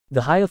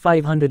The higher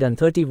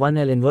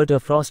 531L inverter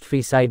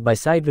frost-free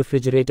side-by-side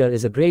refrigerator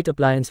is a great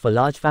appliance for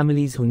large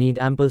families who need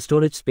ample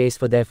storage space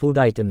for their food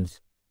items.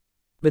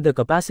 With a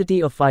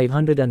capacity of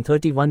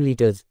 531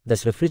 liters,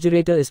 this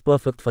refrigerator is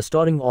perfect for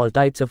storing all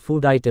types of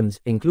food items,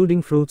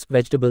 including fruits,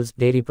 vegetables,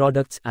 dairy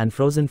products, and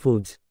frozen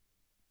foods.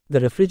 The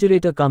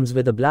refrigerator comes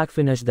with a black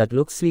finish that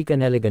looks sleek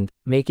and elegant,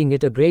 making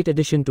it a great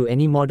addition to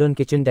any modern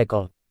kitchen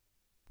decor.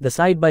 The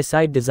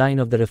side-by-side design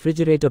of the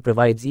refrigerator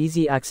provides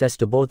easy access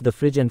to both the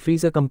fridge and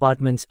freezer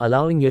compartments,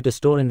 allowing you to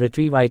store and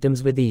retrieve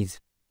items with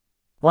ease.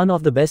 One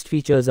of the best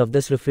features of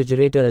this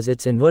refrigerator is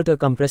its inverter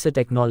compressor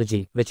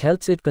technology, which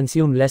helps it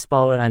consume less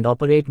power and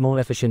operate more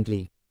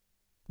efficiently.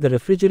 The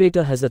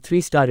refrigerator has a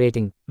 3-star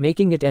rating,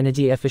 making it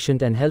energy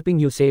efficient and helping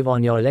you save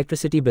on your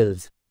electricity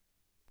bills.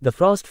 The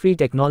frost-free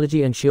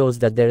technology ensures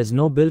that there is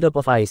no buildup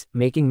of ice,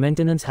 making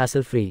maintenance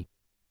hassle-free.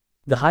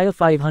 The higher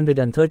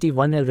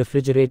 531L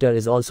refrigerator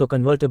is also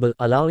convertible,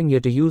 allowing you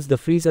to use the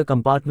freezer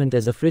compartment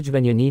as a fridge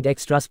when you need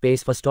extra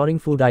space for storing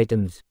food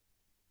items.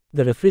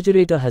 The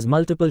refrigerator has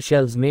multiple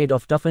shelves made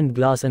of toughened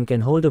glass and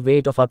can hold a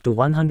weight of up to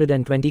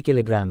 120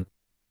 kg.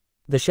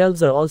 The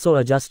shelves are also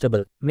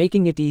adjustable,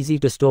 making it easy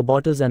to store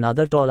bottles and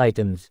other tall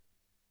items.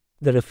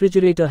 The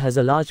refrigerator has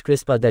a large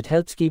crisper that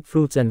helps keep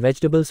fruits and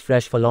vegetables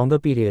fresh for longer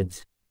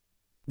periods.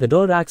 The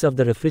door racks of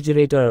the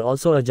refrigerator are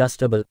also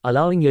adjustable,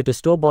 allowing you to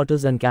store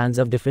bottles and cans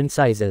of different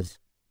sizes.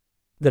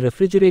 The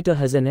refrigerator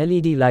has an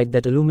LED light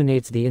that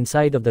illuminates the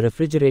inside of the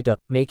refrigerator,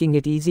 making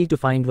it easy to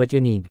find what you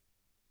need.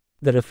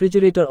 The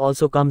refrigerator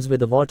also comes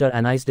with a water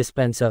and ice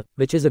dispenser,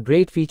 which is a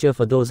great feature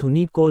for those who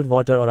need cold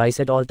water or ice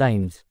at all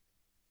times.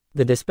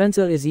 The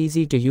dispenser is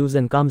easy to use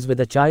and comes with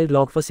a child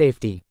lock for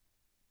safety.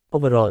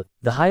 Overall,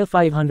 the higher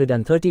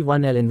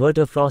 531L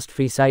inverter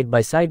frost-free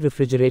side-by-side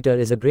refrigerator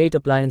is a great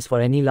appliance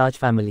for any large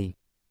family.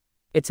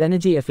 Its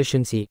energy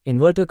efficiency,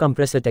 inverter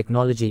compressor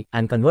technology,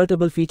 and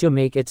convertible feature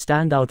make it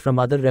stand out from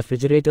other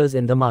refrigerators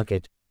in the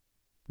market.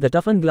 The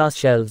toughened glass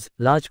shelves,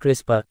 large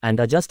crisper, and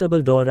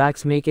adjustable door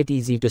racks make it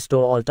easy to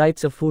store all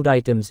types of food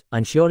items,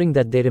 ensuring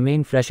that they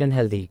remain fresh and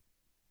healthy.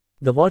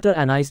 The water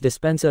and ice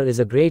dispenser is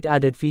a great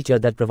added feature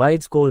that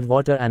provides cold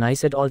water and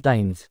ice at all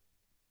times.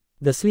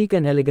 The sleek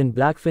and elegant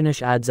black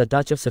finish adds a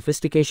touch of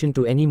sophistication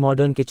to any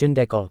modern kitchen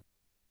decor.